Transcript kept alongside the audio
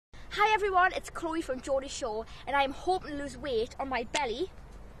Hi everyone, it's Chloe from Geordie Show, and I am hoping to lose weight on my belly,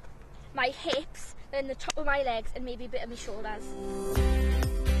 my hips, then the top of my legs, and maybe a bit of my shoulders.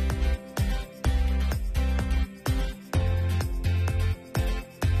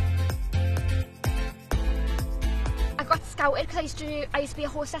 I got scouted because I used to be a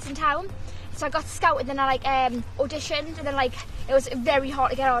hostess in town. So I got scouted, then I auditioned, and then it was very hard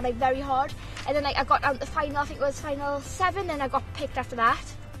to get on, very hard. And then I got out the final, I think it was final 7, and I got picked after that.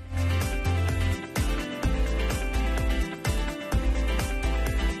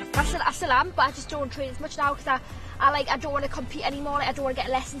 I still am, but I just don't train as much now because I don't want to compete anymore. I don't want to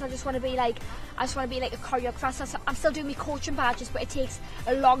get lessons. I just want to be like a choreographer. So I'm still doing my coaching badges, but it takes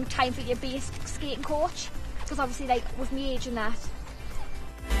a long time for you to be a skating coach because obviously with me age and that.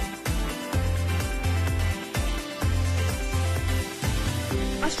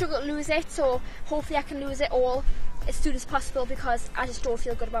 I struggle to lose it, so hopefully I can lose it all as soon as possible because I just don't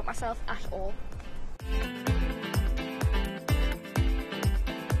feel good about myself at all.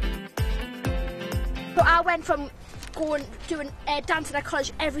 So I went from doing dancing at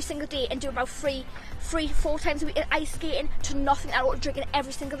college every single day and doing about 4 times a week ice skating to nothing at all, drinking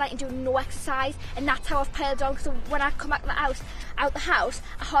every single night and doing no exercise, and that's how I've piled on. So when I come back out the house,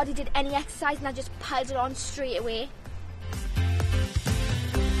 I hardly did any exercise and I just piled it on straight away.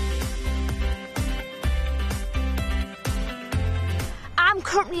 I'm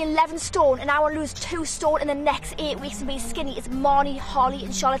currently 11 stone and I will lose 2 stone in the next 8 weeks and be skinny. It's Marnie, Holly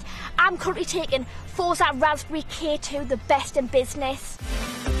and Charlotte. I'm currently taking Forza Raspberry K2, the best in business.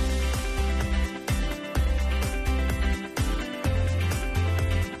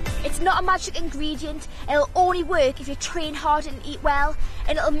 It's not a magic ingredient. It'll only work if you train hard and eat well,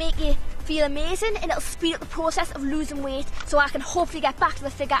 and it'll make you feel amazing and it'll speed up the process of losing weight so I can hopefully get back to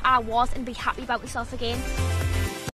the figure I was and be happy about myself again.